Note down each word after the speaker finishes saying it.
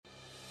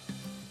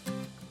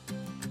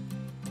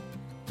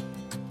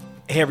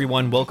Hey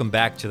everyone, welcome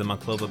back to the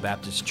Monclova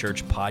Baptist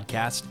Church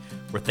podcast.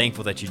 We're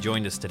thankful that you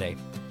joined us today.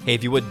 Hey,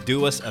 if you would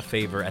do us a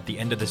favor at the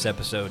end of this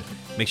episode,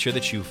 make sure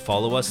that you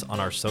follow us on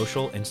our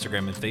social,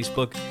 Instagram and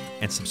Facebook,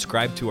 and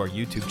subscribe to our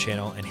YouTube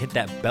channel and hit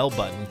that bell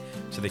button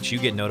so that you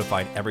get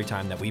notified every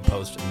time that we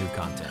post new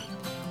content.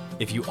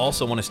 If you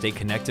also want to stay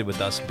connected with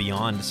us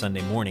beyond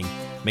Sunday morning,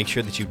 make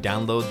sure that you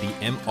download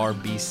the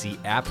MRBC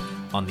app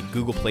on the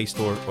Google Play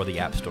Store or the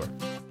App Store.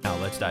 Now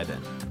let's dive in.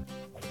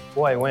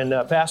 Boy, when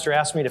Pastor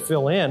asked me to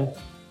fill in,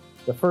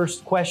 the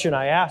first question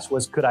I asked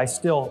was, could I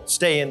still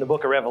stay in the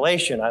book of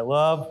Revelation? I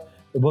love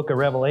the book of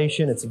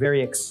Revelation. It's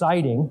very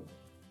exciting.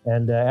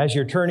 And as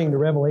you're turning to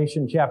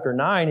Revelation chapter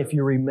 9, if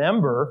you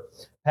remember,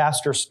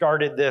 Pastor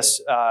started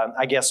this,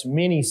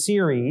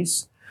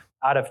 mini-series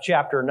out of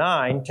chapter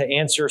 9 to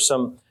answer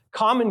some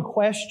common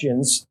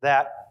questions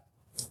that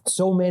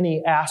so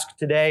many ask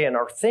today and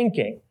are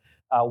thinking.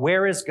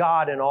 Where is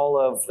God in all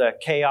of the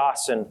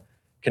chaos and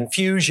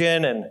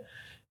confusion and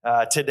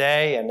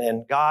today,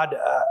 and God,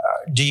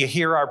 do you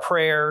hear our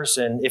prayers?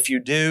 And if you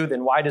do,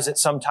 then why does it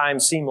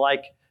sometimes seem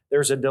like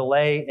there's a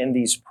delay in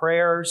these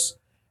prayers?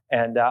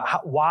 And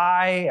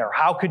why or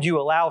how could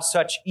you allow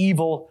such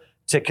evil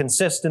to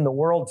consist in the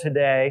world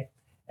today?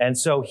 And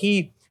so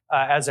he,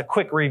 as a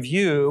quick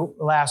review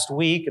last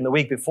week and the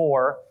week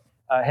before,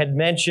 had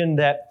mentioned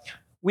that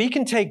we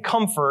can take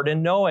comfort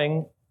in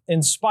knowing,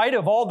 in spite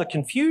of all the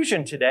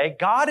confusion today,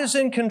 God is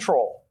in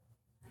control.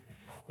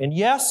 And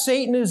yes,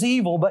 Satan is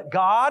evil, but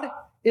God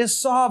is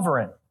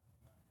sovereign.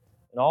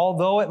 And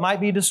although it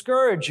might be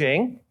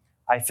discouraging,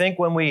 I think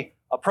when we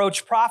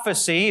approach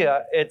prophecy,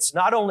 it's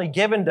not only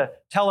given to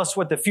tell us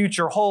what the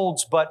future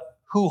holds, but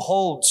who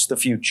holds the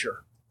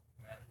future.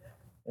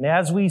 And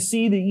as we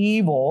see the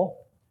evil,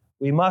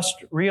 we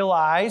must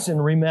realize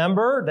and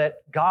remember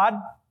that God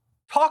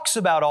talks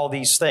about all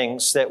these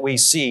things that we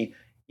see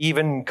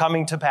even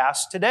coming to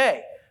pass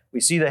today.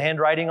 We see the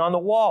handwriting on the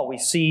wall. We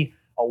see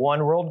a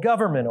one world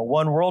government, a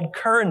one world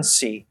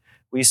currency.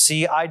 We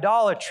see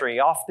idolatry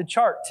off the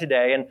chart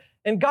today.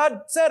 And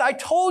God said, I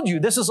told you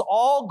this is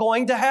all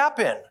going to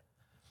happen.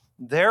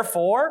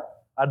 Therefore,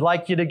 I'd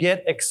like you to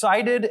get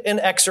excited and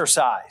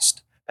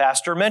exercised.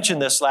 Pastor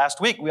mentioned this last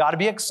week. We ought to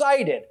be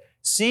excited,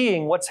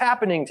 seeing what's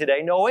happening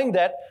today, knowing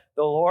that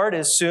the Lord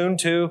is soon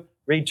to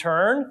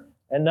return.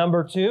 And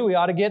number two, we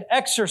ought to get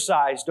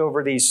exercised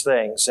over these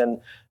things and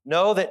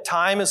know that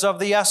time is of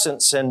the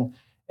essence and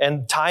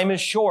time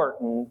is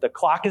short, and the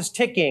clock is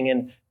ticking,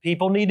 and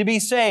people need to be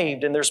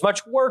saved, and there's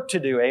much work to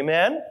do.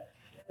 Amen?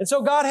 And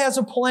so God has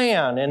a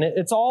plan, and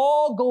it's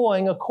all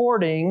going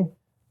according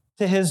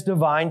to His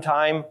divine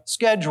time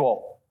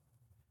schedule.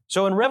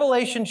 So in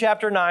Revelation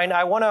chapter 9,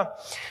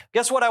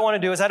 guess what I want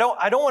to do is I don't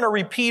want to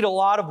repeat a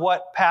lot of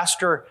what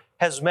Pastor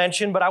has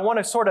mentioned, but I want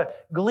to sort of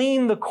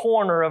glean the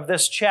corner of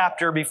this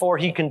chapter before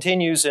he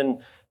continues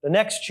in the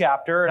next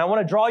chapter. And I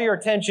want to draw your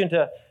attention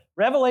to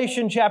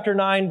Revelation chapter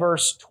 9,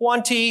 verse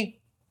 20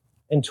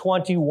 and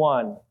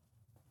 21.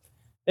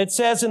 It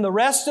says, And the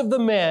rest of the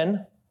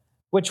men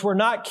which were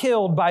not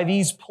killed by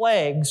these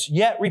plagues,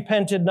 yet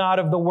repented not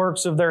of the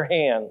works of their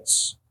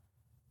hands,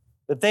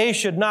 that they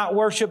should not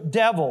worship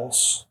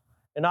devils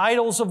and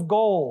idols of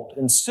gold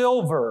and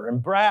silver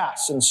and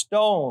brass and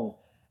stone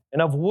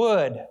and of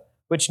wood,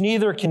 which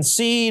neither can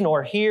see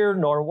nor hear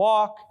nor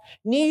walk,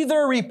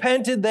 neither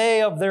repented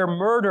they of their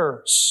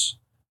murders,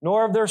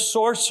 nor of their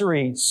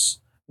sorceries,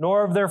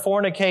 nor of their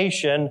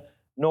fornication,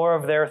 nor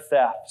of their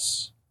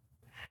thefts.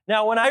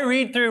 Now, when I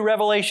read through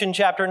Revelation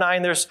chapter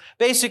 9, there's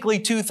basically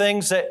two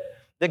things that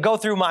go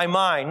through my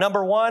mind.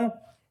 Number one,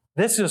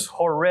 this is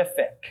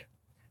horrific.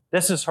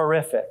 This is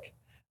horrific.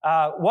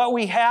 What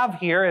we have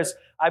here is,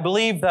 I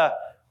believe, the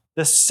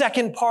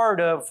second part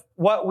of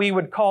what we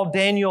would call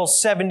Daniel's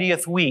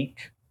 70th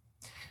week.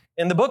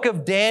 In the book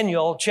of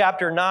Daniel,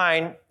 chapter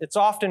 9, it's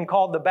often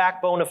called the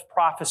backbone of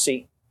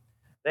prophecy.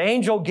 The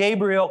angel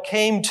Gabriel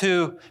came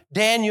to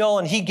Daniel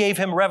and he gave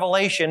him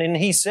revelation, and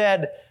he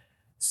said,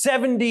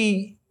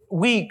 70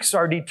 weeks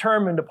are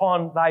determined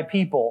upon thy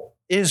people,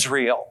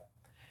 Israel.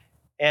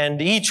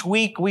 And each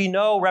week we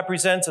know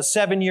represents a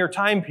 7-year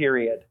time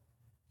period.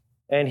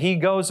 And he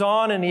goes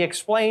on and he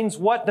explains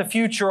what the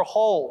future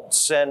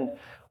holds. And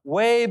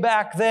way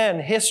back then,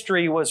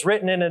 history was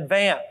written in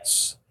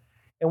advance.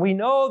 And we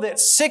know that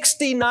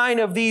 69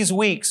 of these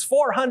weeks,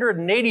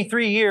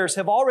 483 years,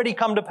 have already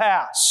come to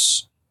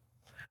pass.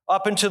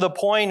 Up until the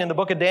point in the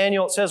book of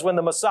Daniel, it says when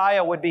the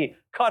Messiah would be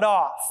cut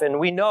off. And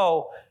we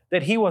know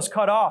that he was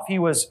cut off. He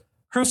was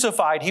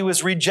crucified. He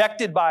was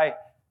rejected by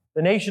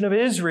the nation of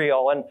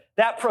Israel. And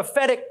that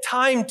prophetic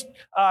time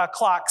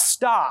clock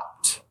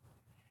stopped.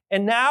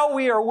 And now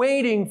we are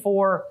waiting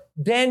for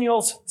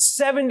Daniel's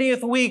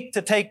 70th week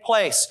to take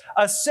place.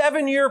 A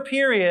 7-year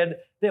period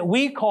that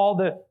we call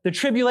the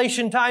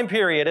tribulation time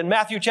period. In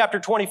Matthew chapter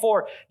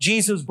 24,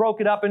 Jesus broke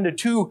it up into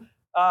two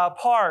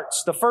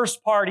parts. The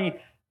first part,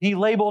 he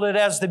labeled it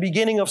as the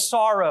beginning of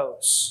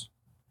sorrows.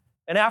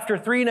 And after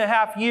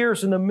 3.5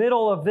 years in the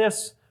middle of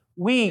this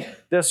week,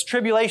 this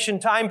tribulation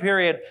time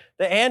period,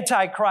 the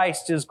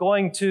Antichrist is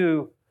going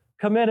to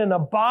commit an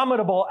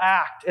abominable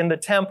act in the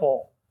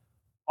temple,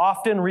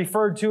 often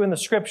referred to in the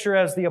Scripture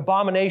as the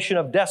abomination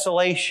of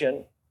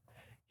desolation.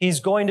 He's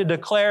going to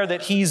declare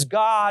that He's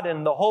God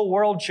and the whole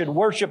world should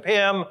worship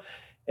Him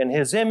in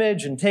His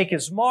image and take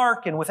His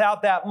mark. And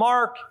without that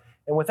mark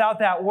and without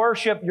that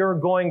worship, you're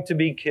going to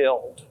be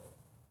killed.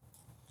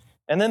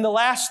 And then the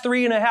last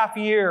 3.5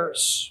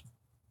 years,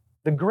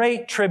 the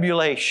Great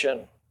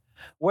Tribulation,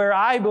 where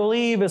I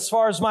believe, as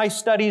far as my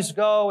studies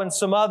go and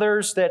some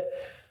others, that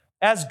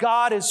as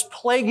God is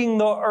plaguing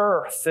the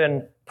earth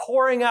and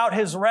pouring out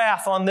His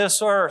wrath on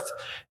this earth,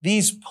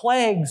 these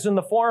plagues in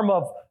the form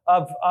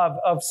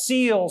of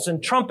seals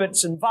and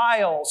trumpets and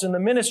vials in the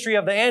ministry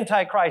of the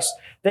Antichrist,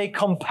 they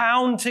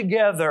compound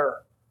together.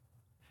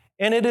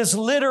 And it is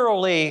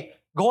literally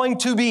going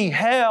to be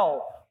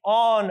hell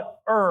on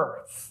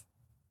earth.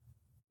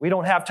 We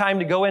don't have time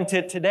to go into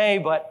it today,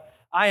 but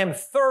I am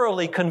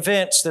thoroughly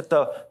convinced that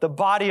the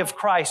body of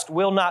Christ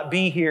will not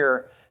be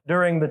here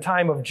during the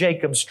time of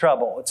Jacob's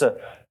trouble. It's a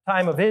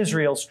time of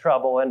Israel's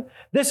trouble. And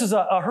this is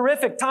a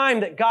horrific time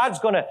that God's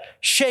going to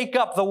shake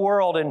up the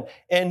world and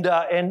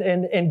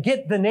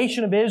get the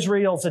nation of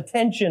Israel's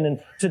attention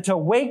and to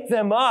wake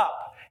them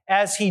up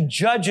as He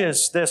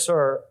judges this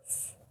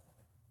earth.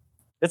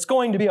 It's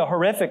going to be a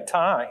horrific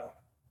time.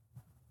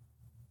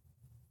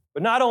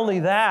 But not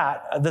only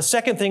that, the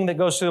second thing that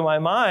goes through my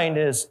mind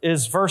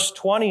is verse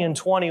 20 and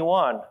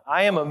 21.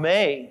 I am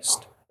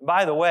amazed.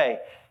 By the way,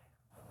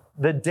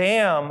 the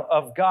dam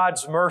of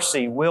God's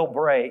mercy will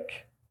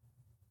break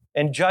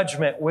and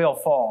judgment will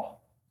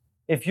fall.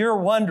 If you're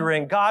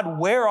wondering, God,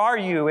 where are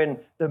you in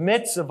the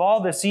midst of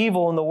all this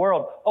evil in the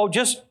world? Oh,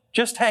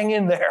 just hang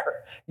in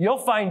there. You'll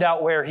find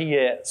out where He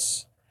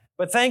is.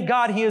 But thank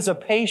God He is a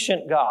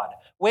patient God,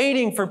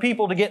 waiting for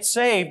people to get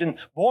saved and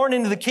born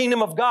into the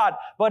kingdom of God.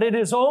 But it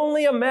is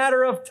only a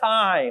matter of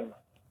time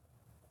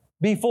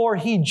before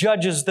He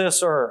judges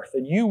this earth.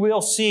 And you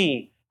will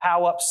see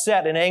how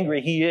upset and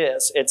angry He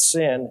is at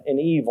sin and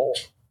evil.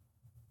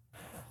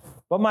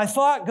 But my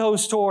thought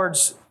goes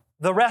towards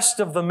the rest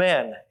of the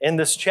men in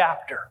this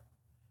chapter.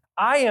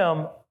 I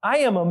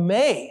am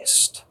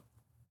amazed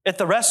at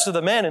the rest of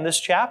the men in this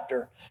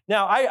chapter.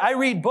 Now, I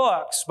read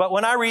books, but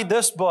when I read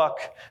this book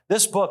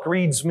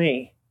reads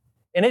me.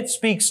 And it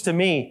speaks to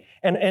me.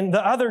 And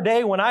the other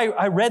day when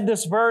I read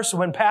this verse,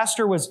 when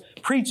Pastor was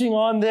preaching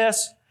on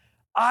this,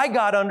 I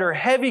got under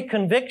heavy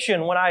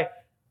conviction when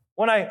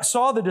I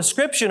saw the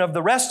description of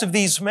the rest of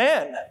these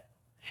men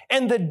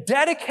and the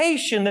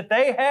dedication that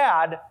they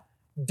had,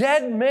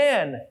 dead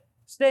men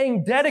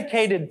staying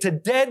dedicated to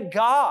dead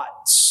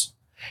gods.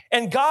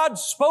 And God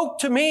spoke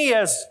to me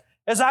as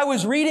I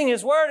was reading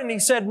His Word, and He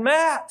said,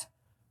 Matt,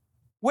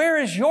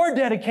 where is your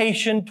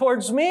dedication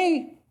towards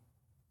me?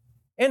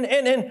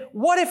 And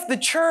what if the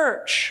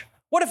church,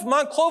 what if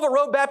Monclova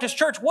Road Baptist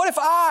Church, what if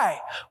I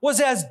was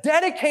as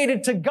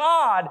dedicated to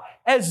God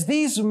as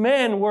these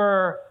men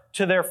were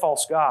to their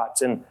false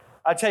gods? And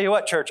I tell you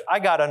what, church, I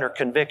got under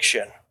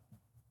conviction.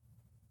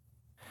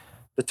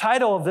 The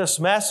title of this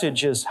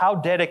message is, How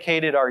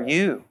Dedicated Are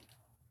You?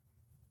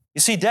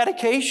 You see,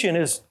 dedication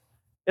is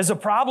a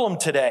problem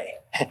today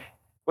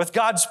with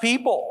God's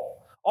people.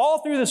 All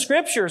through the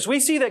Scriptures, we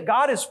see that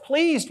God is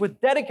pleased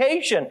with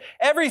dedication.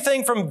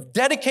 Everything from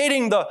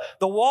dedicating the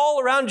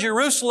wall around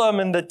Jerusalem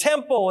and the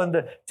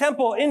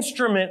temple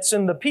instruments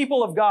and the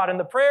people of God and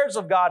the prayers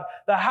of God,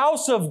 the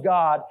house of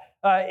God,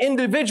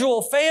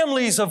 individual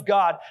families of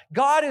God.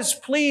 God is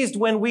pleased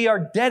when we are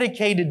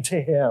dedicated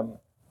to Him.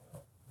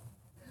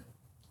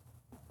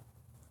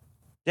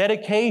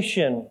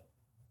 Dedication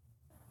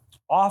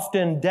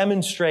often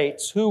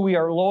demonstrates who we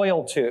are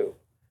loyal to,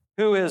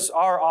 who is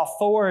our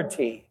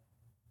authority,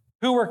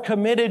 who we're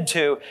committed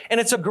to. And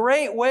it's a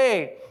great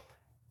way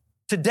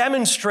to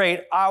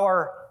demonstrate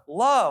our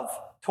love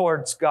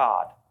towards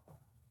God,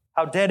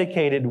 how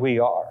dedicated we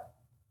are.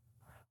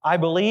 I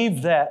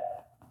believe that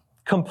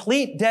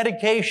complete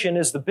dedication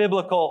is the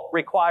biblical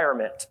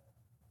requirement,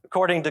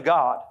 according to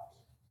God.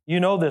 You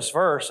know this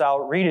verse,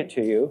 I'll read it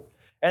to you.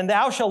 And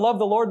thou shalt love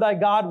the Lord thy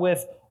God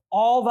with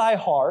all thy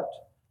heart,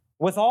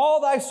 with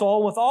all thy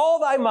soul, with all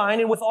thy mind,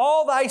 and with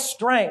all thy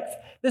strength.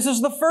 This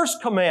is the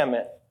first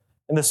commandment.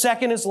 And the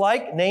second is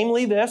like,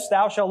 namely this,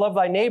 thou shalt love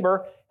thy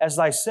neighbor as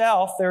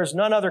thyself. There is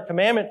none other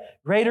commandment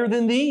greater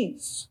than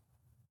these.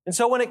 And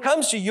so when it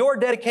comes to your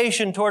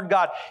dedication toward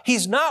God,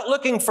 He's not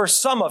looking for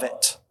some of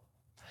it.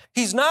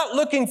 He's not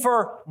looking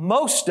for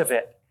most of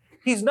it.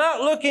 He's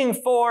not looking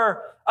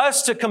for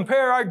us to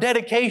compare our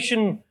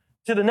dedication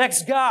to the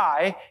next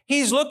guy.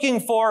 He's looking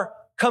for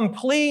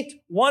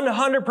complete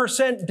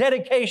 100%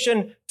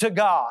 dedication to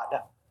God.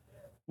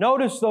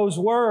 Notice those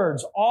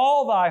words,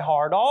 all thy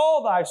heart,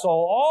 all thy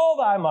soul, all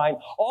thy mind,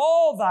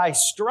 all thy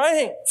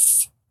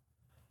strength.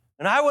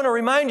 And I want to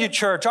remind you,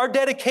 church, our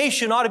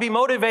dedication ought to be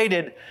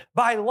motivated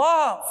by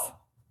love,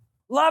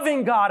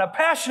 loving God, a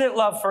passionate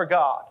love for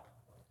God.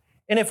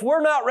 And if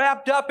we're not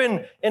wrapped up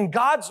in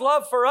God's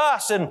love for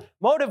us and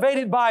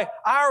motivated by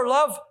our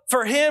love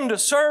for Him to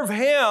serve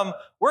Him,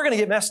 we're going to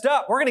get messed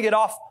up. We're going to get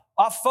off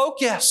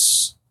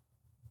focus.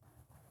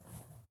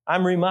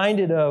 I'm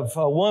reminded of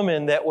a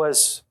woman that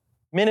was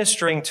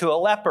ministering to a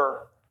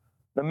leper.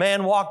 The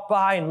man walked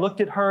by and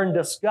looked at her in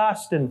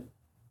disgust and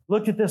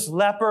looked at this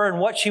leper and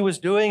what she was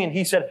doing, and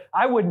he said,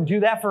 "I wouldn't do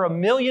that for $1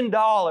 million."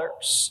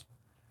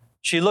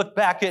 She looked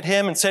back at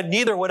him and said,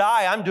 "Neither would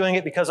I. I'm doing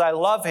it because I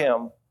love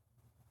him."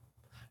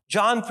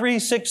 John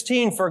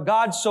 3:16, "For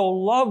God so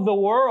loved the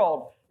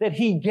world that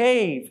He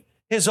gave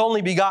His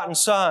only begotten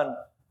Son."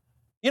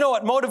 You know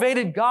what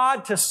motivated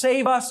God to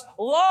save us?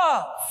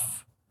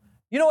 Love.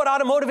 You know what ought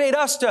to motivate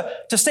us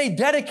to stay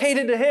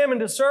dedicated to Him and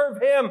to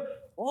serve Him?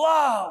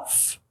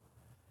 Love.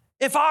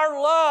 If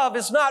our love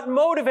is not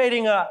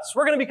motivating us,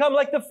 we're going to become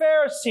like the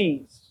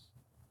Pharisees.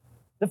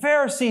 The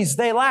Pharisees,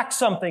 they lacked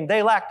something.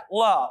 They lacked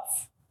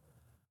love.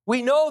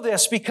 We know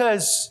this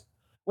because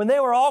when they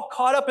were all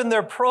caught up in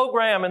their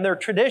program and their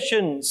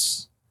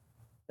traditions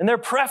and their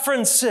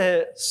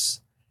preferences,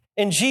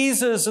 and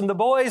Jesus and the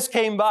boys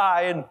came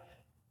by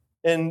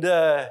and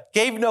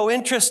gave no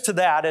interest to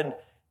that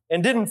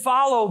and didn't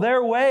follow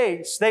their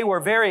ways, they were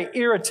very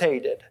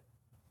irritated.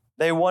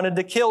 They wanted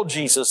to kill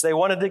Jesus. They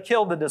wanted to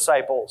kill the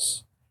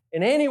disciples.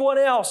 And anyone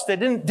else that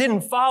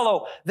didn't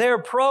follow their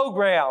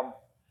program,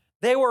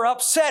 they were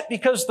upset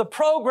because the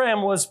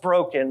program was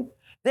broken.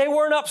 They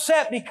weren't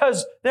upset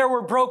because there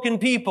were broken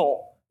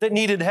people that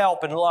needed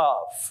help and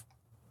love.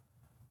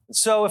 And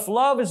so if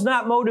love is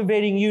not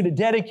motivating you to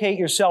dedicate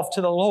yourself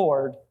to the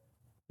Lord,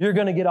 you're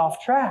going to get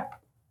off track.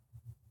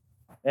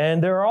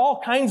 And there are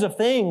all kinds of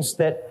things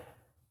that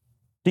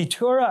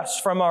deter us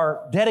from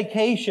our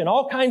dedication,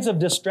 all kinds of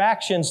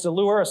distractions to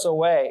lure us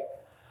away.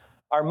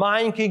 Our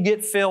mind can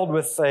get filled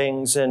with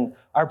things, and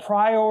our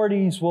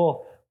priorities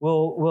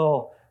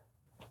are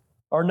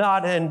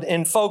not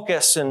in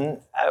focus, and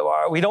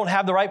we don't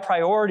have the right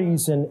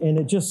priorities, and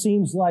it just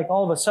seems like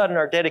all of a sudden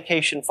our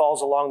dedication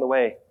falls along the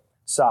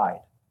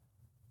wayside.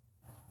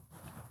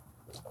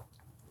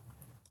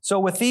 So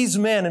with these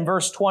men in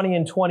verse 20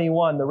 and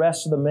 21, the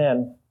rest of the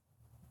men,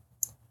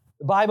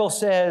 the Bible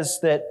says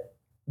that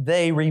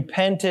they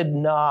repented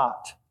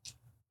not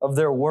of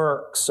their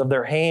works, of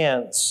their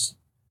hands,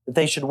 that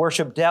they should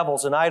worship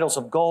devils and idols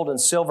of gold and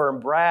silver and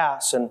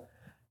brass, and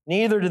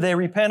neither did they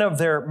repent of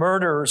their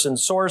murders and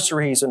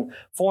sorceries and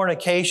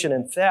fornication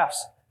and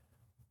thefts.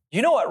 Do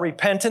you know what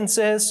repentance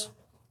is?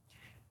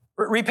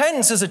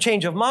 Repentance is a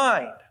change of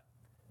mind,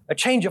 a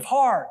change of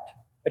heart,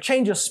 a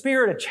change of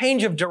spirit, a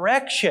change of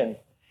direction.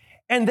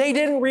 And they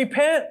didn't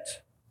repent.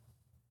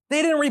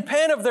 They didn't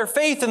repent of their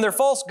faith and their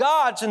false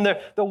gods and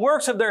the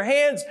works of their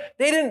hands.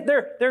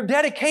 Their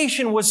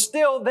dedication was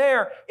still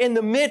there in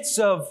the midst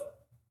of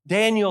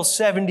Daniel's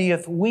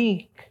 70th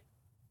week.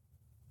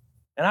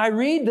 And I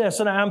read this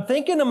and I'm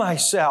thinking to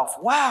myself,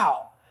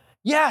 wow,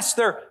 yes,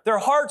 their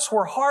hearts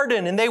were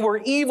hardened and they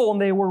were evil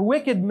and they were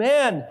wicked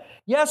men.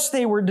 Yes,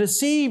 they were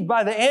deceived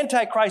by the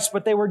Antichrist,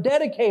 but they were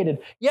dedicated.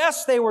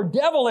 Yes, they were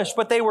devilish,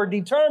 but they were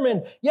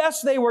determined.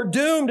 Yes, they were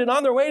doomed and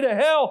on their way to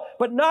hell,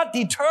 but not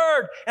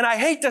deterred. And I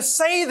hate to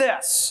say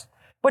this,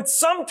 but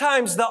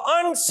sometimes the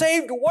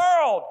unsaved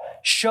world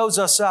shows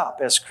us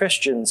up as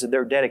Christians in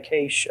their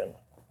dedication.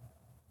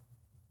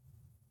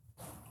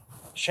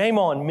 Shame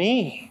on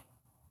me.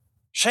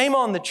 Shame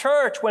on the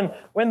church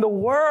when the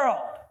world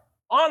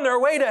on their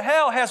way to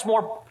hell has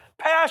more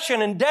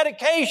passion and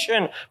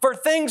dedication for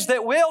things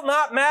that will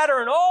not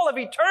matter in all of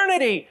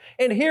eternity.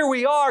 And here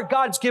we are.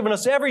 God's given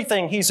us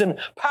everything. He's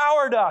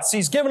empowered us.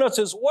 He's given us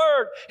His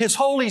Word, His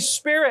Holy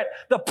Spirit,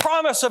 the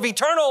promise of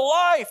eternal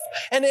life,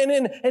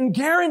 and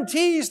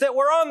guarantees that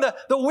we're on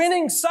the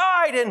winning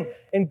side.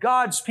 And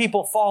God's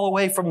people fall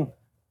away from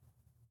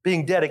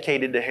being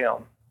dedicated to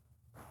Him.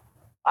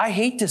 I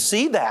hate to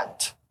see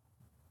that.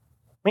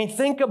 I mean,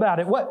 think about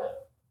it.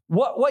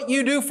 What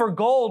you do for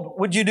gold,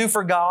 would you do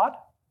for God?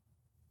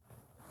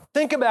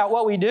 Think about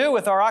what we do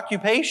with our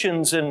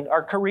occupations and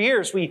our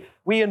careers. We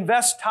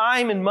invest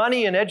time and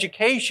money in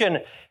education,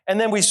 and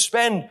then we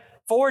spend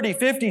 40,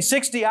 50,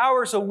 60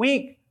 hours a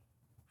week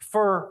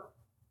for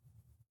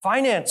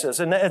finances.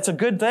 And it's a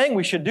good thing.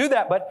 We should do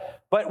that.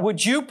 But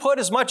would you put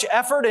as much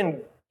effort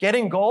in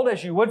getting gold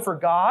as you would for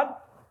God?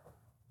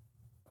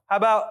 How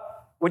about,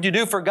 would you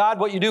do for God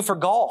what you do for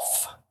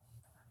golf?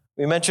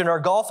 We mentioned our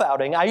golf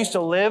outing. I used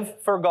to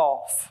live for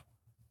golf.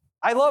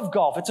 I love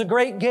golf. It's a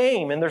great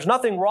game, and there's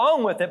nothing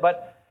wrong with it,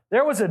 but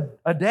there was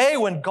a day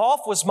when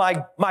golf was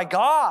my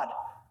God.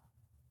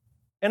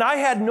 And I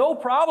had no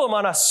problem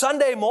on a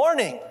Sunday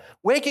morning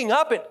waking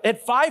up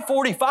at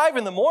 5:45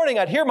 in the morning.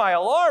 I'd hear my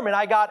alarm, and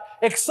I got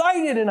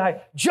excited, and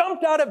I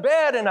jumped out of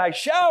bed, and I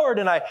showered,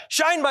 and I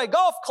shined my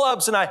golf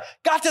clubs, and I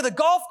got to the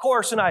golf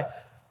course, and I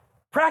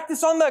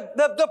practiced on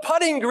the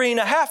putting green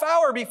a half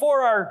hour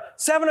before our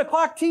 7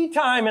 o'clock tee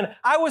time, and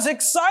I was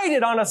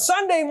excited on a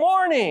Sunday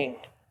morning.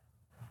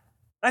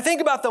 I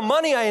think about the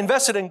money I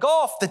invested in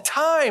golf, the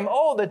time.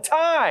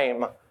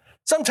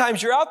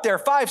 Sometimes you're out there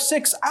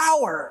 5-6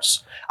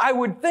 hours. I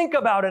would think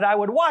about it. I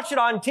would watch it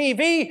on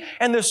TV,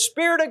 and the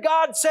Spirit of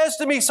God says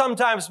to me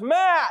sometimes,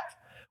 Matt,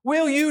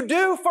 will you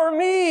do for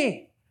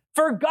me,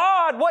 for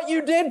God, what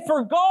you did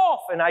for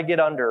golf? And I get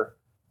under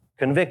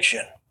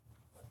conviction.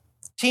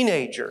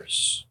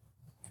 Teenagers,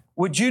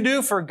 would you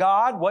do for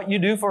God what you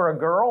do for a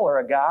girl or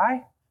a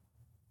guy?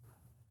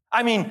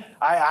 I mean,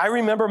 I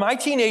remember my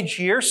teenage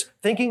years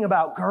thinking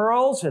about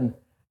girls and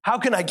how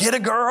can I get a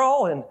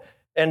girl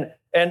and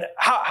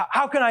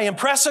how can I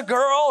impress a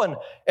girl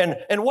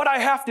and what I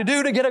have to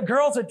do to get a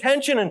girl's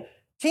attention. And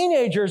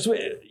teenagers,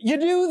 you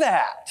do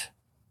that.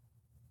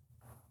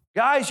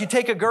 Guys, you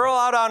take a girl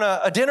out on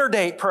a dinner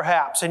date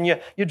perhaps and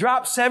you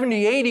drop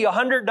 $70, $80,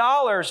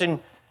 $100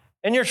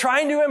 and you're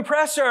trying to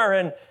impress her.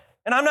 And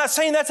I'm not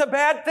saying that's a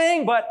bad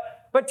thing, but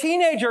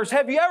teenagers,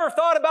 have you ever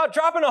thought about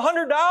dropping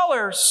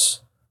 $100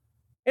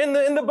 in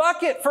the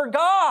bucket for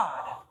God?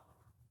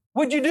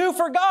 Would you do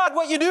for God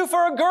what you do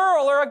for a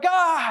girl or a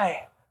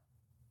guy?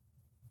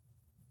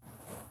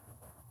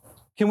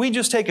 Can we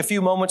just take a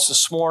few moments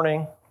this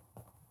morning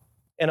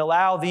and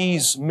allow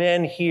these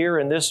men here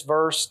in this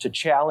verse to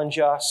challenge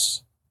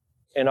us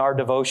in our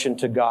devotion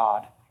to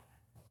God?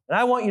 And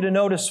I want you to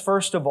notice,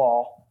 first of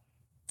all,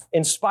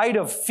 in spite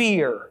of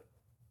fear,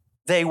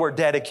 they were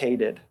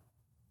dedicated.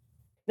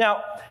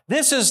 Now,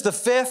 this is the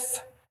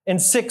fifth and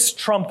sixth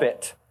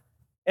trumpet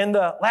in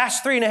the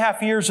last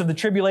 3.5 years of the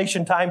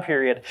tribulation time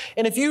period.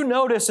 And if you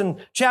notice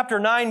in chapter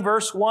 9,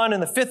 verse 1,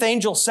 and the fifth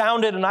angel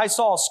sounded, and I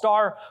saw a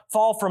star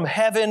fall from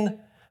heaven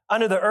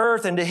unto the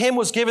earth, and to him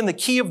was given the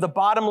key of the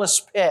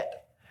bottomless pit.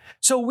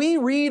 So we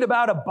read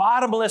about a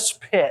bottomless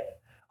pit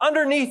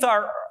underneath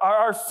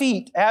our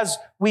feet as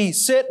we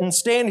sit and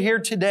stand here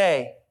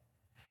today.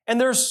 And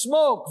there's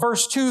smoke,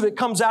 verse 2, that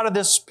comes out of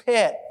this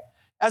pit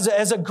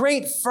as a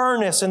great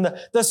furnace, and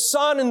the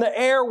sun and the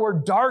air were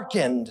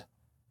darkened.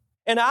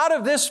 And out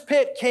of this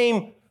pit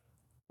came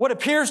what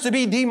appears to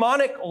be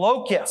demonic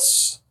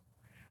locusts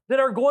that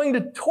are going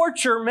to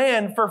torture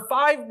men for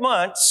 5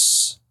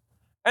 months,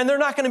 and they're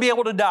not going to be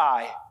able to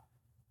die.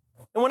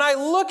 And when I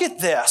look at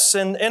this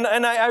and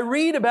I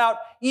read about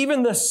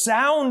even the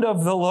sound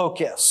of the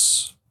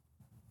locusts,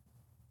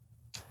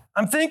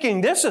 I'm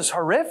thinking, this is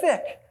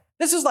horrific.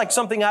 This is like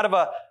something out of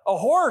a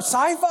horror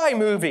sci-fi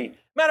movie.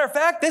 Matter of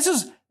fact, this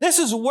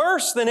is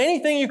worse than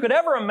anything you could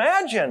ever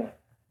imagine.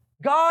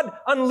 God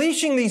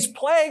unleashing these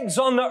plagues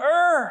on the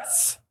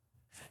earth.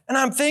 And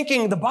I'm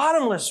thinking, the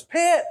bottomless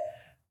pit,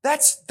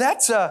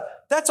 that's a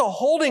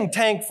holding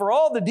tank for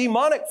all the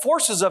demonic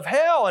forces of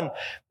hell. And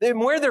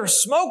where there's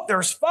smoke,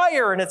 there's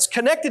fire, and it's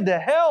connected to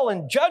hell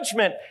and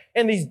judgment.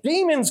 And these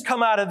demons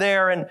come out of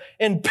there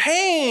and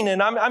pain.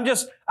 And I'm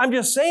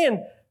just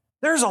saying,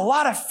 there's a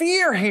lot of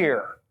fear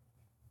here.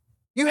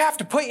 You have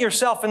to put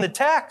yourself in the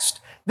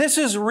text. This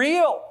is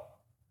real.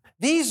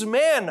 These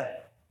men,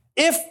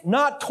 if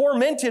not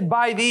tormented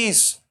by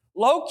these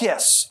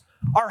locusts,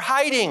 are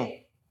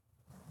hiding.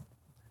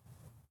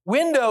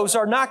 Windows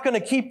are not going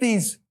to keep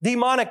these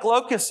demonic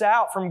locusts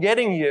out from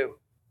getting you.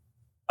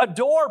 A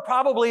door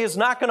probably is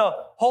not going to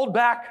hold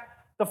back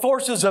the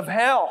forces of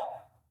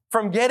hell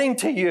from getting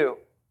to you.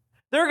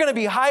 They're going to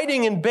be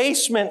hiding in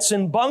basements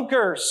and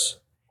bunkers,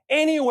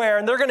 anywhere,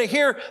 and they're going to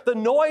hear the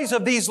noise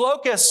of these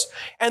locusts,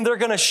 and they're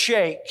going to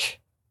shake.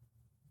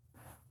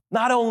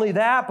 Not only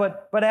that,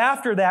 but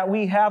after that,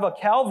 we have a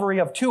Calvary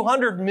of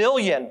 200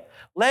 million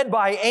led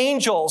by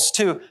angels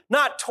to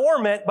not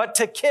torment, but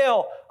to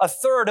kill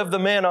 1/3 of the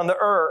men on the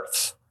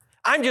earth.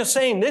 I'm just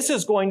saying this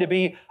is going to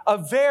be a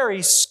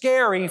very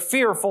scary,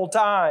 fearful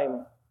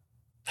time.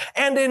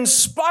 And in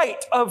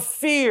spite of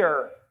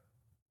fear,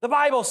 the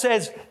Bible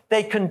says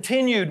they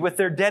continued with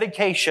their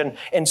dedication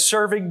in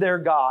serving their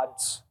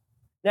gods.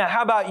 Now,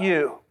 how about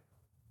you?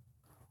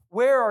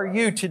 Where are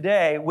you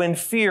today when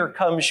fear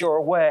comes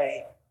your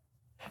way?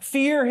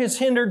 Fear has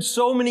hindered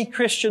so many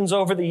Christians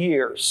over the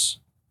years.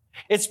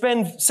 It's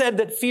been said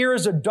that fear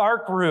is a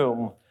dark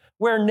room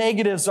where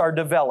negatives are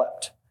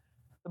developed.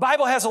 The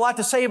Bible has a lot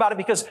to say about it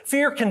because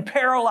fear can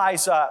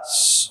paralyze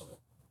us.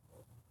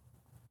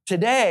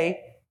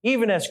 Today,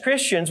 even as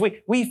Christians,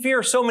 we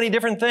fear so many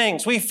different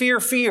things. We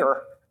fear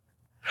fear.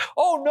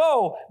 Oh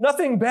no,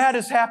 nothing bad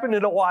has happened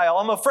in a while.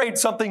 I'm afraid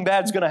something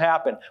bad's going to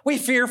happen. We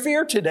fear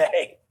fear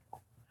today.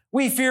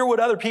 We fear what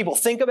other people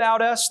think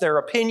about us, their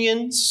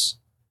opinions.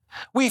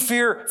 We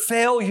fear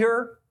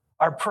failure,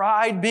 our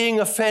pride being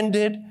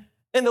offended,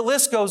 and the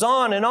list goes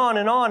on and on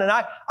and on. And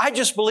I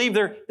just believe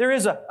there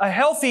is a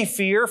healthy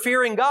fear,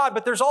 fearing God,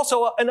 but there's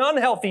also an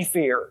unhealthy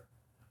fear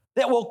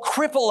that will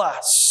cripple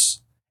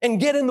us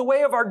and get in the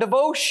way of our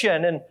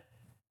devotion.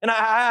 And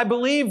I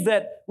believe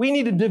that we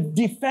need to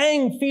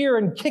defang fear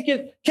and kick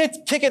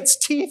its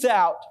teeth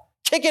out,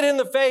 kick it in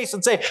the face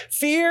and say,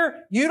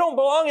 fear, you don't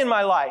belong in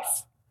my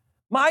life.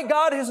 My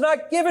God has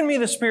not given me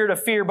the spirit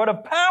of fear, but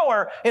of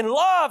power and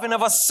love and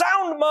of a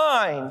sound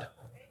mind.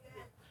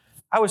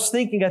 I was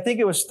thinking, I think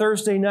it was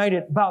Thursday night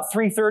at about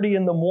 3:30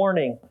 in the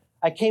morning,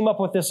 I came up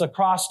with this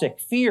acrostic: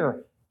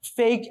 fear,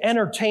 fake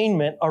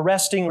entertainment,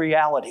 arresting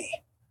reality.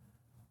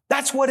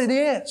 That's what it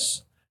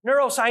is.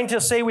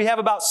 Neuroscientists say we have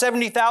about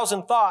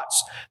 70,000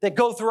 thoughts that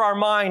go through our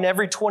mind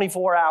every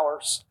 24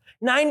 hours.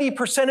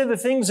 90% of the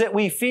things that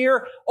we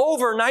fear,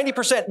 over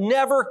 90%,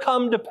 never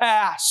come to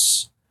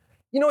pass.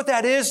 You know what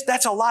that is?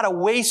 That's a lot of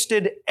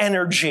wasted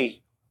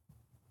energy.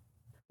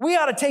 We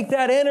ought to take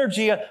that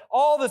energy,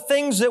 all the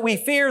things that we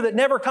fear that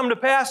never come to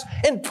pass,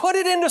 and put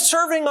it into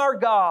serving our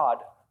God.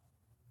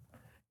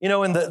 You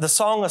know, in the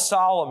Song of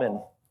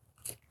Solomon,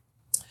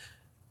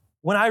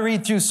 when I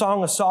read through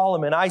Song of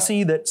Solomon, I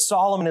see that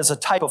Solomon is a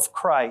type of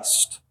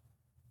Christ,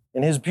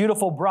 and his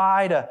beautiful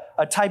bride,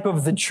 a type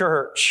of the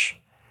church.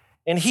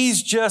 And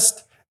he's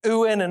just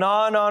oohing and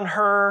on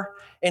her.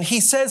 And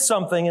he says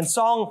something in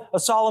Song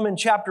of Solomon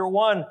chapter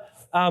 1.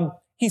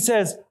 He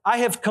says, I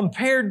have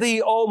compared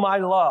thee, O my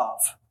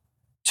love,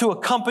 to a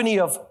company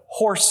of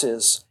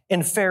horses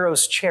in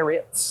Pharaoh's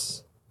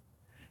chariots.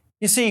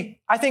 You see,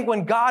 I think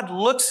when God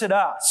looks at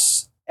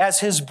us as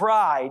his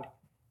bride,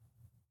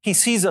 he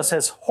sees us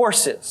as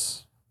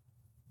horses.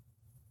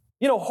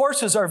 You know,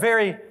 horses are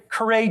very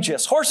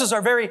courageous. Horses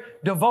are very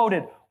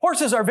devoted.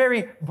 Horses are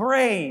very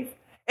brave.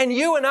 And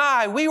you and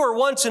I, we were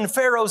once in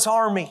Pharaoh's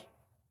army.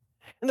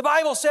 And the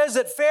Bible says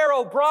that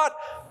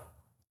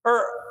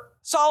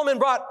Solomon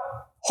brought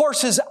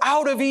horses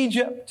out of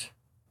Egypt.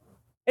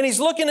 And he's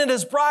looking at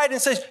his bride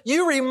and says,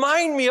 you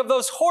remind me of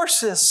those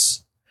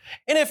horses.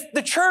 And if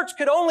the church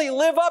could only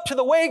live up to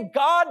the way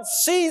God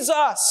sees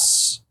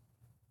us,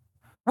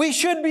 we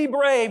should be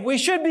brave. We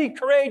should be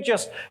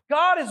courageous.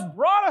 God has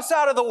brought us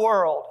out of the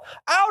world,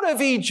 out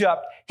of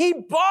Egypt. He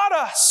bought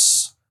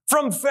us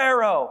from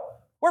Pharaoh.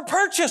 We're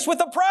purchased with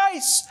a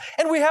price.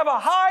 And we have a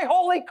high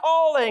holy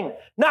calling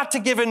not to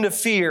give in to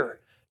fear,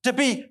 to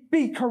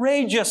be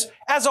courageous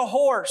as a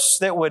horse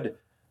that would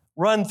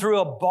run through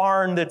a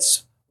barn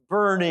that's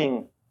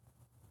burning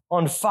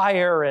on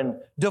fire and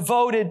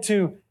devoted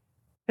to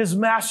his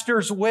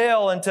master's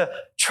will, and to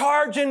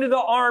charge into the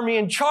army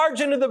and charge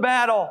into the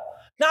battle,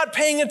 not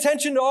paying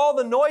attention to all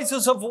the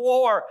noises of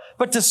war,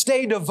 but to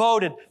stay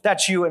devoted.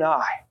 That's you and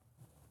I.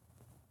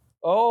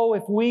 Oh,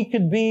 if we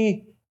could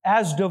be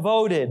as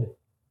devoted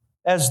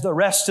as the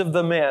rest of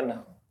the men.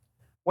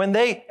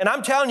 And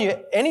I'm telling you,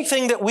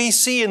 anything that we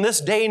see in this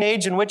day and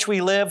age in which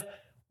we live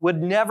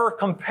would never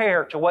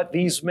compare to what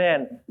these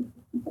men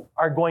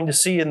are going to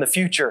see in the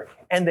future.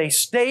 And they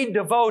stayed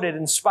devoted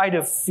in spite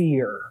of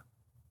fear.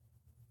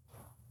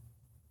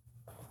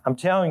 I'm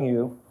telling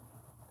you,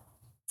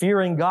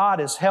 fearing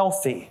God is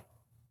healthy.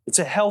 It's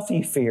a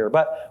healthy fear,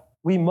 but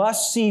we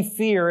must see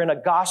fear in a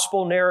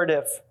gospel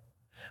narrative,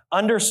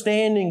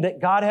 understanding that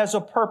God has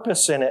a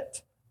purpose in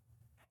it.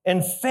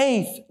 And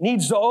faith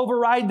needs to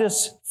override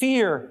this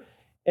fear.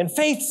 And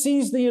faith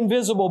sees the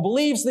invisible,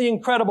 believes the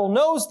incredible,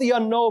 knows the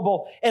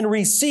unknowable, and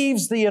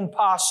receives the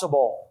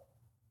impossible.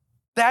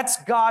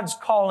 That's God's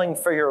calling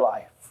for your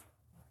life.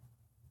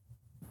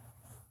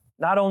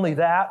 Not only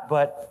that,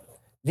 but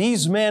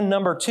these men,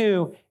 number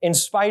two, in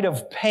spite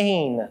of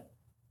pain,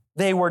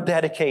 they were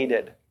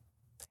dedicated.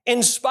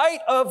 In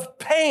spite of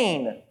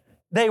pain,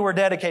 they were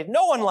dedicated.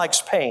 No one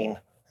likes pain.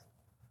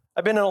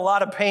 I've been in a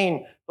lot of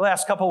pain the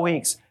last couple of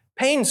weeks.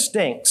 Pain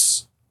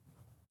stinks.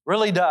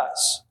 Really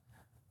does.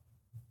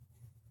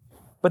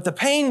 But the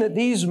pain that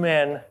these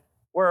men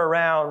were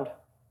around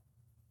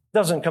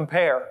doesn't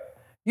compare.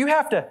 You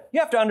have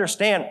to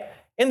understand,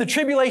 in the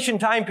tribulation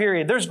time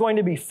period, there's going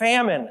to be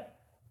famine.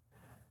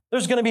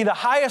 There's going to be the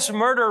highest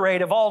murder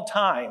rate of all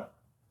time.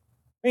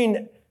 I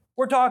mean,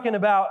 we're talking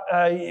about,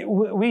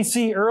 we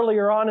see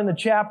earlier on in the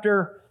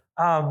chapter,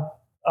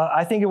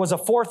 I think it was a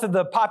fourth of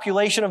the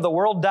population of the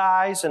world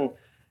dies, and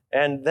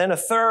then a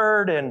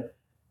third, and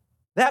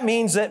that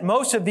means that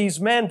most of these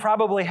men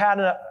probably had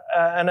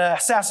an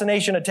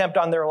assassination attempt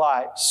on their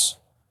lives.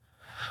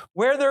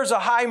 Where there's a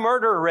high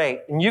murder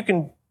rate, and you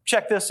can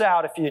check this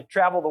out if you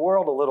travel the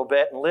world a little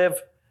bit and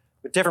live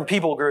with different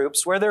people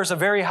groups, where there's a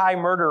very high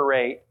murder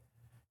rate,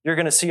 you're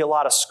going to see a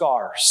lot of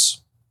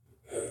scars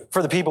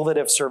for the people that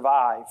have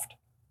survived.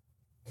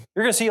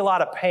 You're going to see a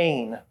lot of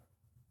pain.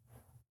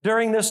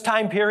 During this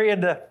time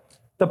period,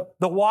 the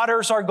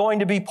waters are going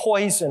to be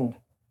poisoned.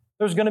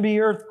 There's going to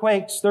be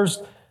earthquakes. There's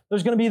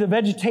going to be the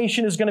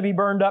vegetation is going to be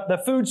burned up. The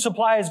food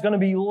supply is going to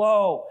be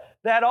low.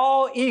 That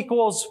all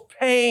equals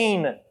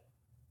pain,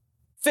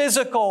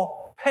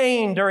 physical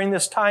pain during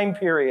this time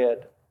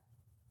period.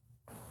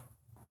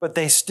 But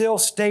they still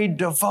stayed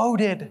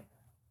devoted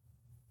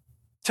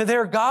to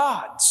their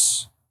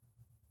gods.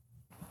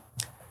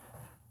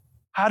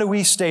 How do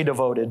we stay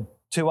devoted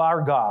to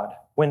our God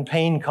when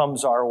pain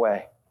comes our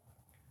way?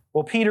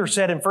 Well, Peter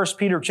said in 1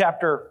 Peter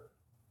chapter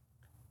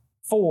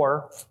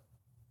 4,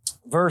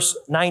 verse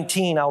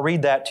 19, I'll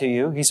read that to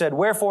you. He said,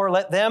 wherefore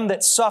let them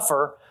that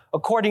suffer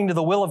according to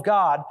the will of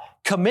God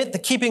commit the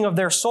keeping of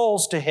their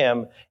souls to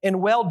Him in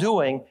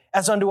well-doing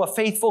as unto a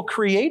faithful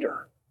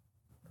Creator.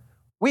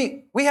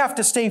 We have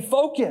to stay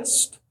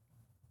focused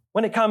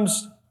when it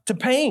comes to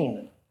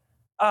pain.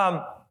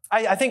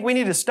 I think we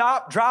need to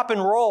stop, drop,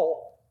 and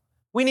roll.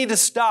 We need to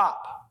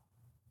stop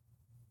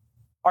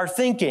our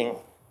thinking.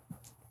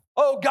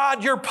 Oh,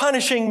 God, you're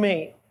punishing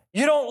me.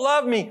 You don't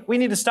love me. We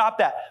need to stop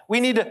that. We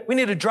need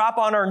to drop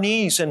on our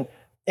knees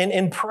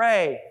and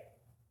pray.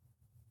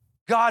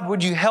 God,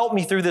 would you help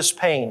me through this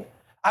pain?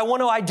 I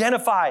want to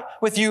identify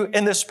with you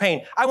in this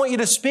pain. I want you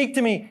to speak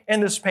to me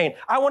in this pain.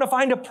 I want to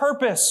find a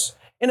purpose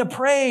in a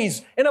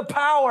praise, in a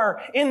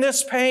power in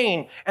this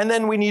pain. And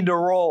then we need to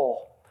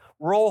roll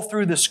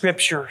through the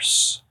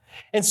Scriptures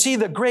and see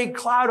the great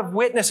cloud of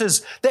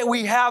witnesses that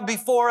we have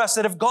before us,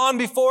 that have gone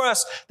before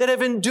us, that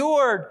have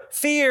endured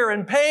fear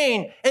and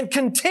pain and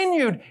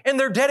continued in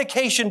their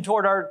dedication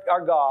toward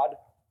our God.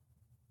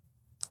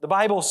 The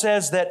Bible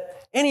says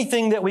that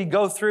anything that we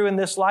go through in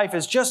this life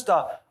is just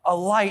a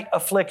light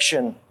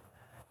affliction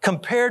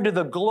compared to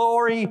the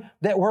glory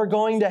that we're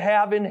going to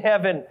have in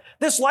heaven.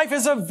 This life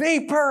is a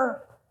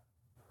vapor.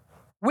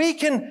 We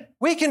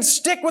can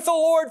stick with the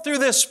Lord through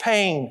this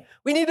pain.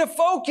 We need to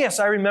focus.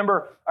 I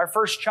remember our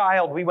first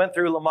child, we went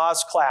through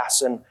Lamaze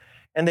class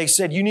and they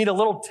said, you need a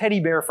little teddy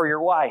bear for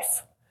your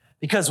wife.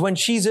 Because when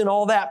she's in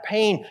all that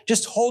pain,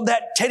 just hold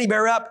that teddy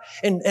bear up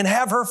and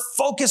have her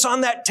focus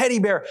on that teddy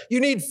bear. You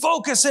need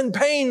focus in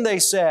pain, they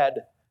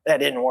said. That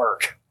didn't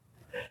work.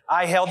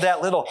 I held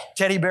that little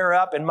teddy bear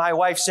up and my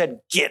wife said,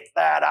 get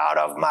that out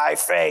of my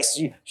face.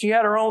 She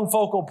had her own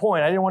focal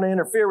point. I didn't want to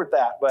interfere with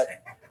that.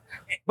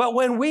 But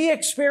when we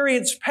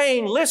experience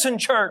pain, listen,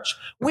 church,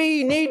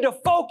 we need to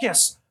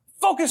focus.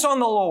 Focus on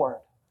the Lord.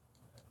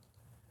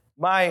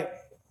 My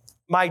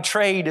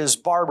trade is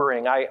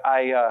barbering.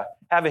 I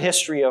have a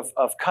history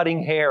of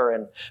cutting hair.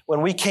 And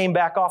when we came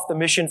back off the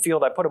mission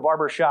field, I put a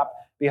barber shop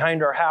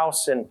behind our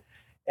house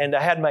and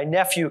I had my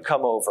nephew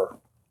come over,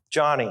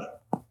 Johnny.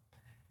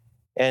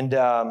 And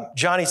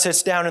Johnny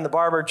sits down in the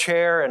barber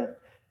chair and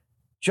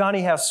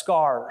Johnny has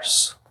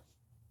scars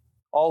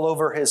all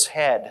over his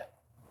head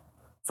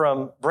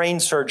from brain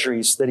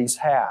surgeries that he's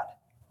had.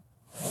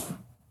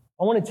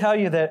 I want to tell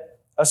you that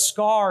a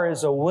scar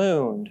is a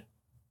wound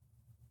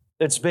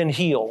that's been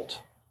healed.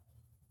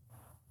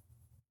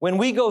 When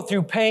we go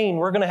through pain,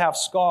 we're going to have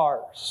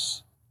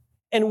scars.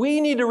 And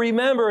we need to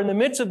remember in the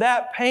midst of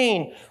that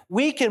pain,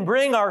 we can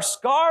bring our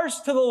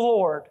scars to the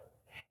Lord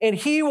and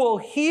He will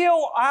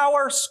heal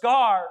our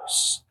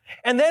scars.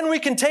 And then we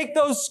can take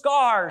those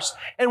scars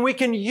and we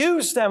can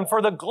use them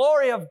for the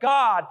glory of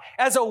God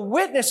as a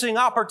witnessing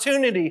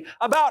opportunity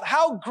about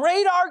how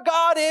great our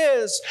God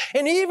is.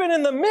 And even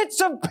in the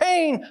midst of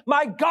pain,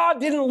 my God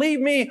didn't leave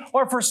me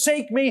or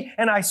forsake me,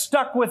 and I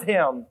stuck with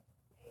Him.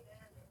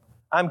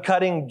 I'm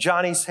cutting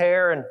Johnny's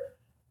hair and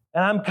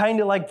I'm kind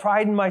of like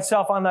priding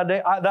myself on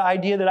the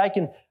idea that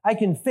I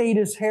can fade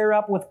his hair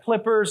up with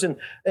clippers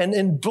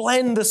and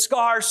blend the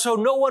scars so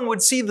no one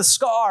would see the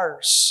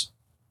scars.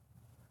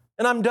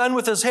 And I'm done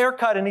with his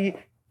haircut, and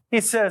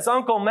he says,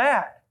 Uncle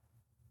Matt,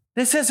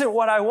 this isn't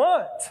what I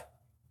want.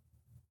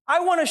 I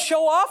want to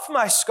show off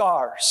my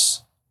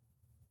scars.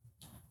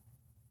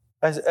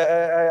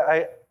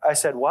 I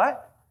said,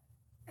 what?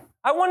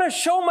 I want to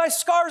show my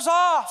scars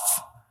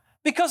off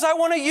because I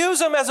want to use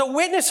them as a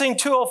witnessing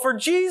tool for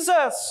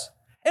Jesus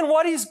and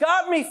what He's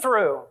got me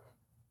through.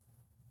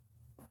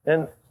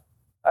 And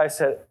I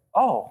said,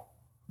 oh.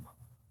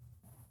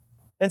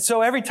 And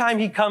so every time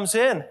he comes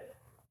in,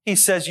 he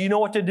says, you know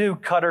what to do,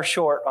 cut her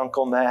short,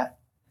 Uncle Matt.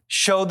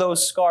 Show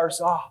those scars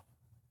off.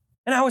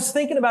 And I was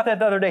thinking about that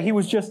the other day. He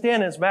was just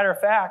in. As a matter of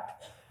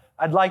fact,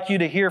 I'd like you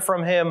to hear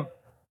from him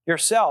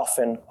yourself.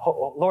 And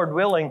Lord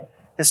willing,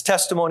 his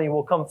testimony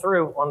will come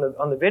through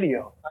on the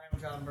video. Hi, I'm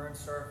John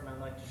Bernstorff, and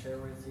I'd like to share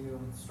with you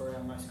a story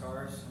on my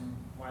scars and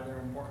why they're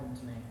important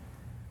to me.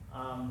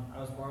 I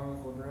was born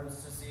with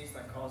Lebrun's disease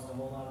that caused a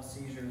whole lot of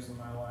seizures in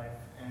my life.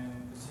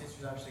 And the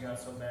seizures actually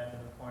got so bad to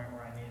the point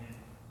where I needed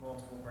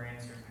multiple brain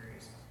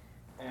surgeries.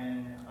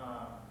 And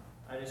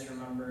I just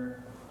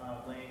remember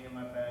laying in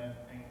my bed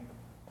in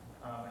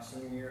my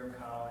senior year of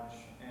college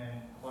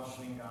and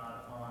questioning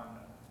God on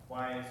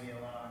why is He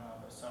allowing all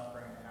this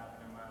suffering to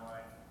happen in my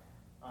life.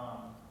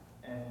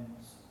 And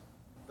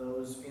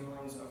those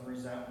feelings of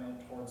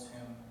resentment towards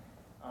Him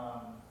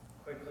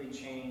quickly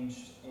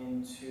changed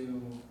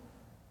into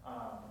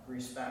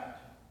respect.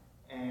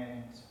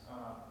 And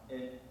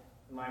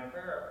my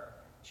prayer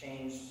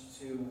changed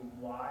to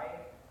why,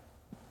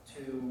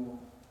 to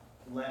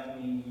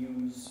let me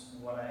use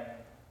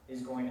what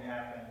is going to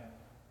happen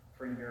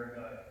for your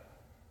good.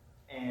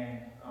 And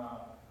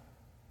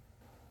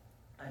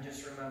I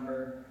just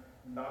remember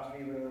about to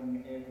be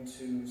going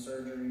into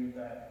surgery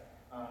that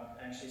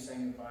actually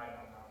saying goodbye to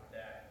my mom and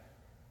dad,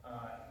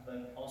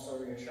 but also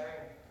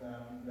reassuring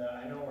them that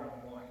I know where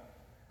I'm going,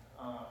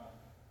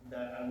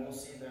 that I will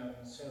see them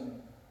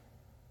soon,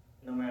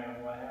 no matter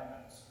what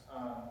happens.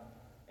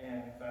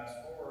 And fast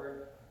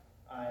forward,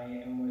 I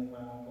am with my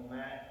Uncle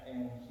Matt,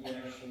 and he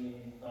actually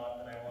thought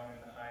that I wanted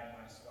to hide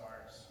my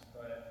scars.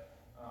 But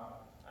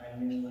I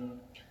knew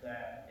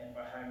that if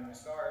I hide my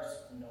scars,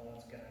 no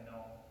one's going to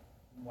know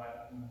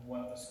what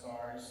the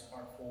scars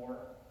are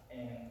for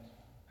and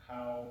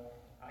how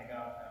I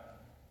got them.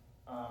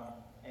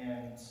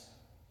 And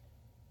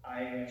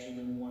I actually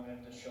really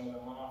wanted to show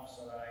them off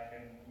so that I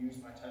could use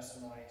my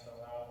testimony to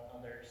allow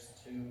others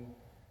to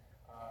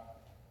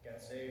get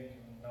saved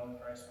and know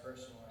Christ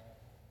personally.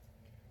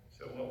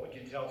 So what would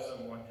you tell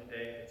someone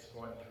today that's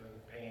going through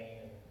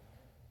pain and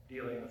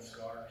dealing with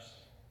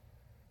scars?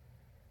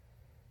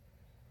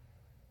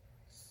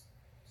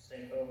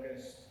 Stay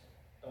focused.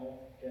 Don't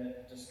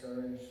get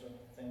discouraged with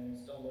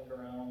things, don't look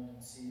around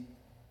and see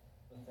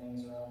the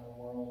things around the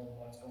world and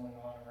what's going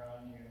on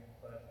around you,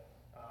 but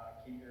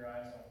keep your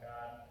eyes on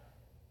God,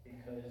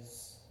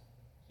 because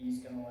He's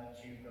going to let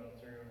you go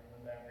through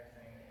with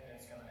everything, and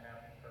it's going to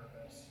have a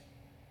purpose,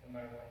 no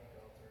matter what you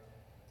go through.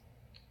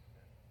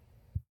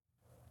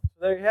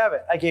 So there you have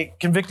it. I get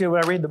convicted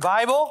when I read the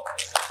Bible.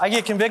 I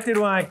get convicted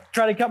when I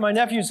try to cut my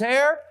nephew's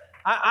hair.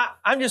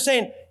 I'm just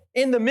saying,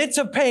 in the midst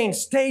of pain,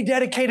 stay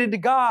dedicated to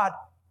God.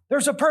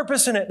 There's a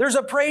purpose in it. There's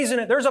a praise in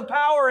it. There's a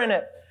power in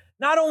it.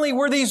 Not only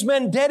were these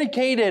men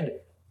dedicated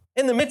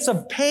in the midst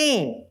of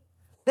pain,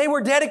 they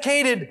were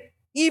dedicated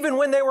even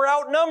when they were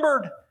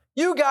outnumbered.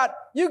 You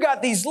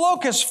got these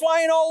locusts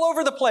flying all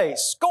over the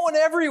place, going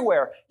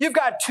everywhere. You've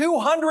got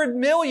 200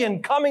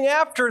 million coming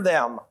after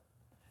them.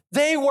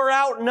 They were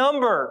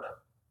outnumbered,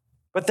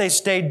 but they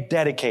stayed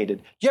dedicated.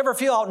 Do you ever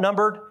feel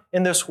outnumbered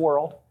in this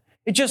world?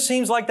 It just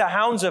seems like the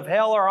hounds of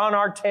hell are on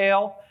our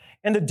tail,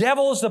 and the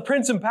devil is the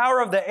prince and power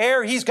of the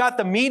air. He's got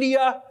the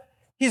media.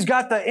 He's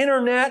got the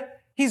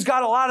internet. He's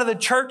got a lot of the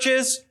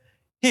churches.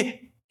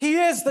 He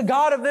is the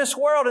God of this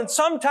world, and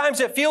sometimes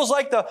it feels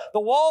like the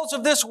walls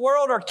of this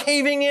world are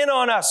caving in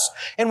on us,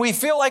 and we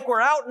feel like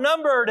we're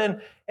outnumbered,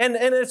 and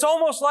it's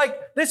almost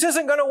like this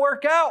isn't going to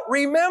work out.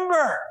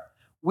 Remember,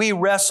 we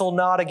wrestle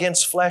not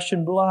against flesh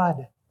and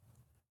blood,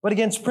 but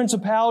against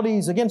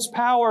principalities, against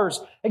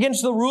powers,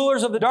 against the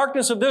rulers of the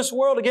darkness of this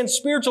world, against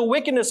spiritual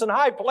wickedness in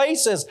high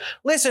places.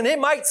 Listen, it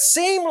might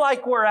seem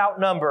like we're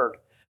outnumbered,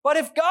 but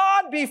if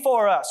God be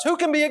for us, who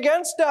can be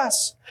against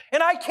us?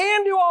 And I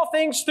can do all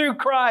things through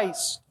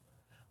Christ.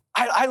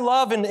 I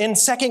love in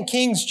 2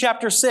 Kings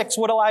chapter 6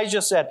 what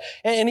Elijah said.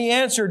 And he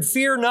answered,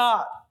 "Fear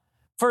not,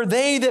 for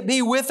they that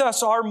be with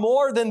us are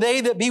more than they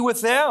that be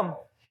with them."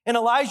 And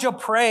Elijah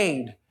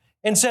prayed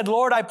and said,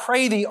 "Lord, I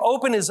pray thee,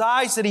 open his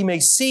eyes that he may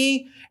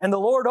see." And the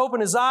Lord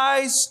opened his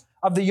eyes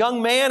of the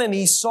young man, and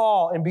he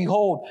saw, and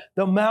behold,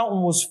 the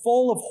mountain was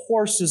full of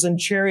horses and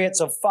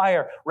chariots of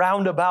fire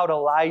round about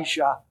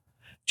Elijah.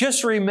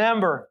 Just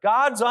remember,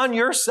 God's on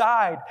your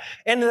side.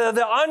 In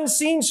the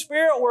unseen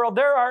spirit world,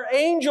 there are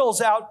angels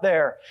out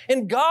there.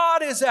 And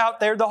God is out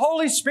there. The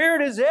Holy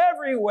Spirit is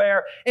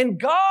everywhere. And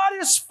God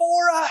is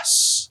for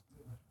us.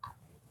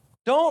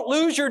 Don't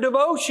lose your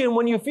devotion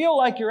when you feel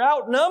like you're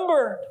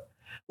outnumbered.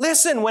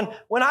 Listen, when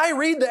I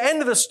read the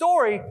end of the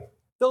story,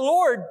 the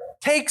Lord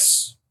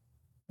takes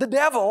the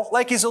devil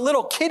like he's a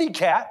little kitty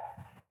cat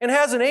and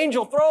has an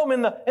angel throw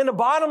him in the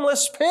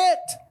bottomless pit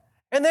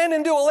and then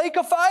into a lake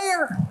of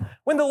fire.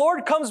 When the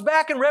Lord comes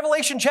back in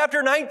Revelation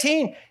chapter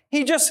 19,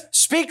 He just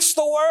speaks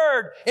the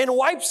word and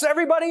wipes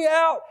everybody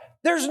out.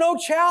 There's no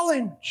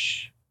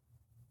challenge.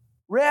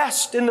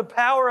 Rest in the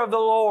power of the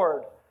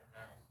Lord.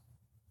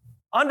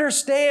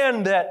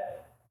 Understand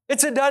that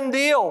it's a done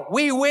deal.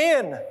 We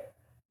win.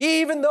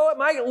 Even though it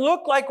might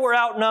look like we're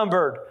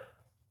outnumbered.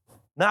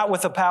 Not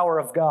with the power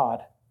of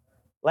God.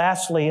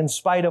 Lastly, in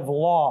spite of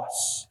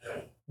loss,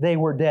 they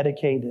were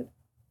dedicated.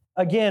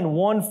 Again,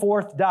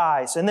 1/4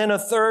 dies, and then a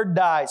third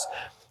dies.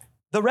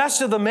 The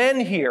rest of the men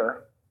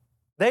here,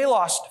 they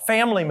lost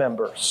family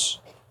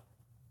members.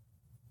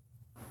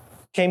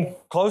 Came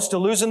close to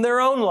losing their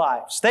own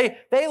lives.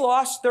 They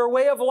lost their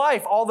way of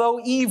life,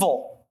 although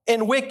evil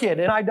and wicked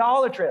and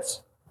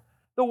idolatrous.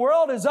 The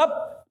world is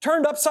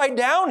turned upside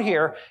down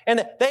here,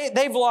 and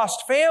they've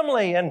lost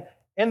family and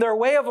their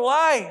way of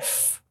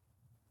life.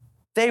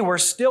 They were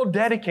still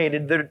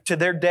dedicated to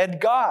their dead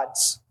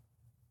gods.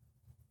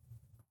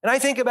 And I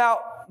think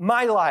about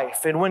my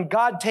life, and when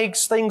God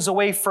takes things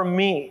away from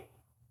me,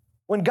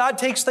 when God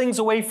takes things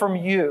away from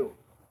you,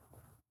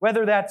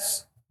 whether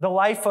that's the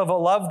life of a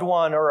loved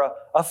one or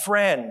a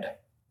friend,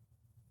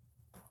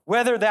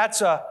 whether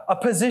that's a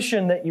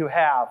position that you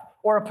have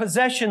or a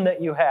possession that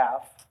you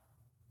have,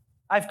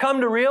 I've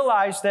come to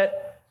realize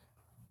that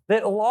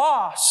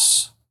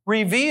loss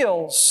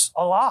reveals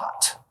a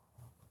lot.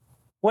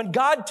 When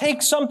God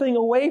takes something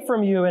away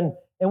from you, and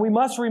we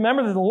must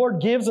remember that the Lord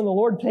gives and the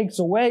Lord takes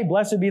away,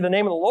 blessed be the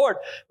name of the Lord.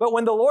 But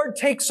when the Lord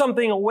takes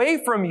something away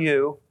from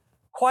you,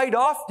 quite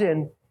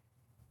often,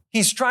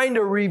 He's trying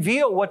to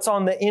reveal what's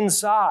on the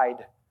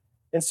inside.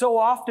 And so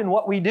often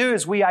what we do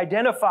is we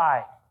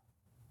identify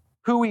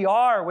who we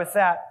are with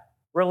that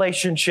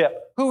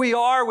relationship, who we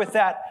are with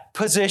that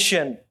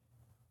position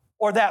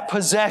or that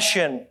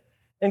possession.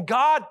 And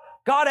God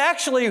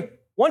actually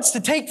wants to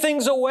take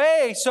things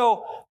away.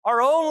 So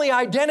our only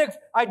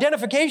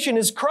identification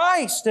is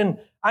Christ. And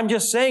I'm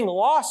just saying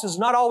loss is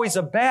not always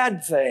a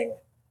bad thing.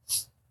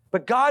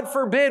 But God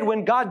forbid,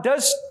 when God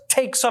does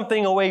take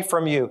something away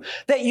from you,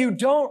 that you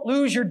don't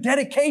lose your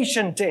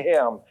dedication to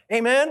Him.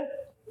 Amen?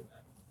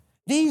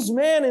 These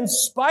men, in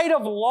spite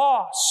of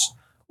loss,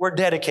 were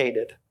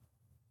dedicated.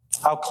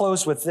 I'll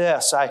close with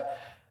this.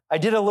 I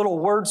did a little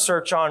word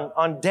search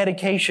on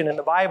dedication in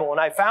the Bible,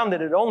 and I found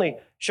that it only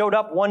showed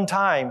up one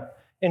time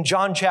in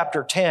John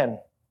chapter 10,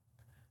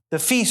 the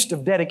Feast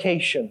of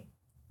Dedication.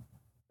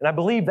 And I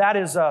believe that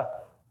is a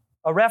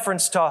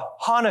reference to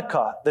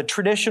Hanukkah, the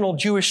traditional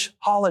Jewish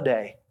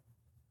holiday.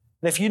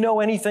 And if you know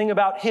anything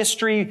about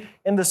history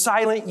in the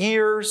silent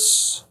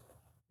years,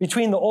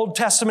 between the Old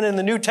Testament and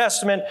the New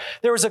Testament,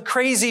 there was a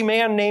crazy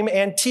man named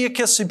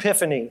Antiochus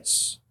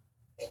Epiphanes.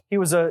 He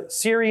was a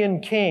Syrian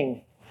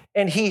king,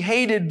 and he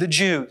hated the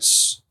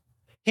Jews.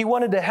 He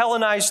wanted to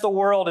Hellenize the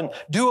world and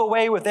do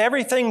away with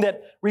everything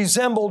that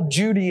resembled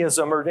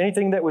Judaism or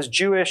anything that was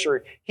Jewish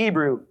or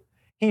Hebrew.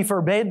 He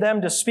forbade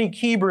them to speak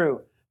Hebrew,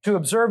 to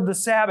observe the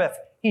Sabbath.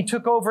 He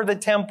took over the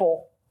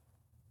temple.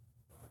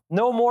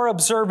 No more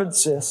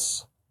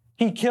observances.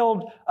 He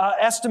killed,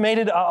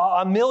 estimated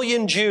 1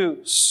 million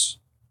Jews.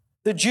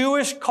 The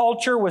Jewish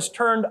culture was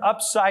turned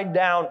upside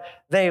down.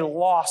 They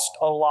lost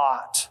a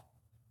lot.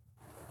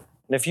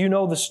 And if you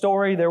know the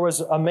story, there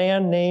was a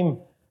man named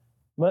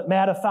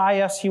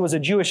Mattathias. He was a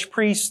Jewish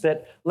priest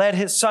that led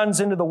his sons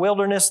into the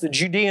wilderness, the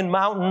Judean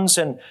mountains,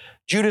 and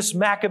Judas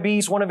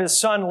Maccabees, one of his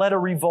sons, led a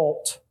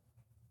revolt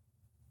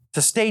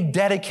to stay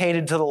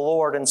dedicated to the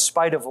Lord in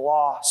spite of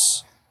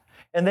loss.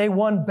 And they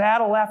won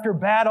battle after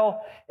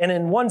battle. And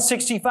in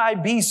 165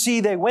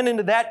 BC, they went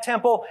into that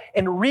temple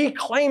and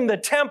reclaimed the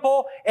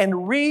temple and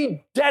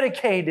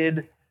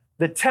rededicated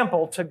the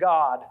temple to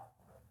God.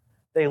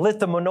 They lit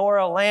the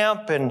menorah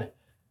lamp and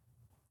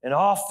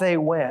off they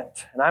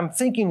went. And I'm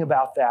thinking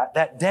about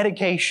that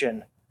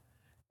dedication.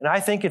 And I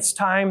think it's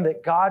time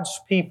that God's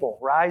people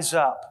rise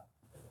up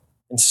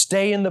and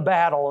stay in the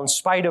battle in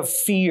spite of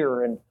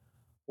fear and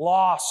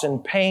loss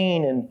and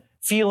pain and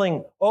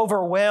feeling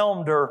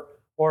overwhelmed or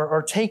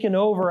taken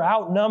over,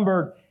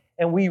 outnumbered,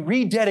 and we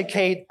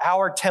rededicate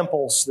our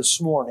temples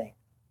this morning.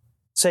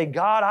 Say,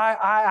 God,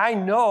 I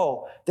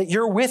know that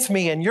you're with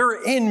me and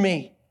you're in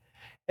me.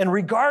 And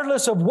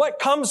regardless of what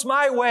comes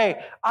my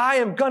way, I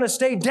am going to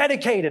stay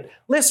dedicated.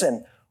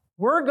 Listen,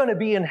 we're going to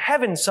be in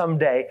heaven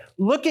someday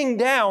looking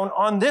down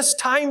on this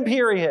time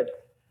period.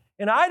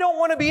 And I don't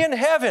want to be in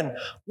heaven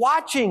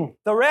watching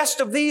the rest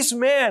of these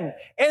men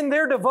and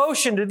their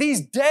devotion to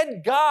these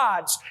dead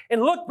gods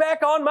and look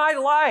back on my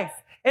life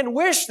and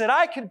wish that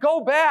I could go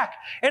back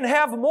and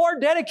have more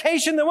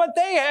dedication than what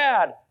they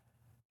had.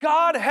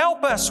 God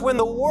help us when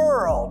the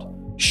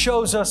world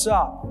shows us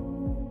up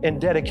in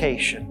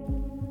dedication.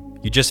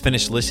 You just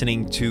finished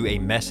listening to a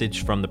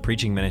message from the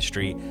preaching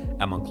ministry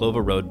at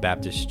Monclova Road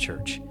Baptist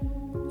Church.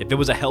 If it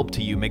was a help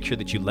to you, make sure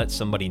that you let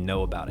somebody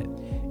know about it.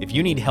 If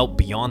you need help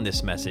beyond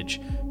this message,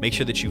 make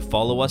sure that you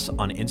follow us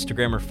on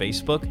Instagram or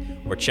Facebook,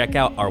 or check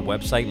out our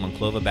website,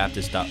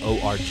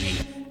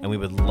 monclovabaptist.org, and we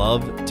would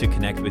love to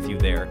connect with you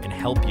there and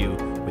help you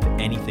with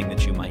anything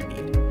that you might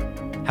need.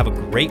 Have a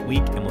great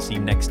week, and we'll see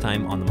you next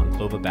time on the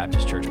Monclova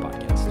Baptist Church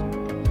podcast.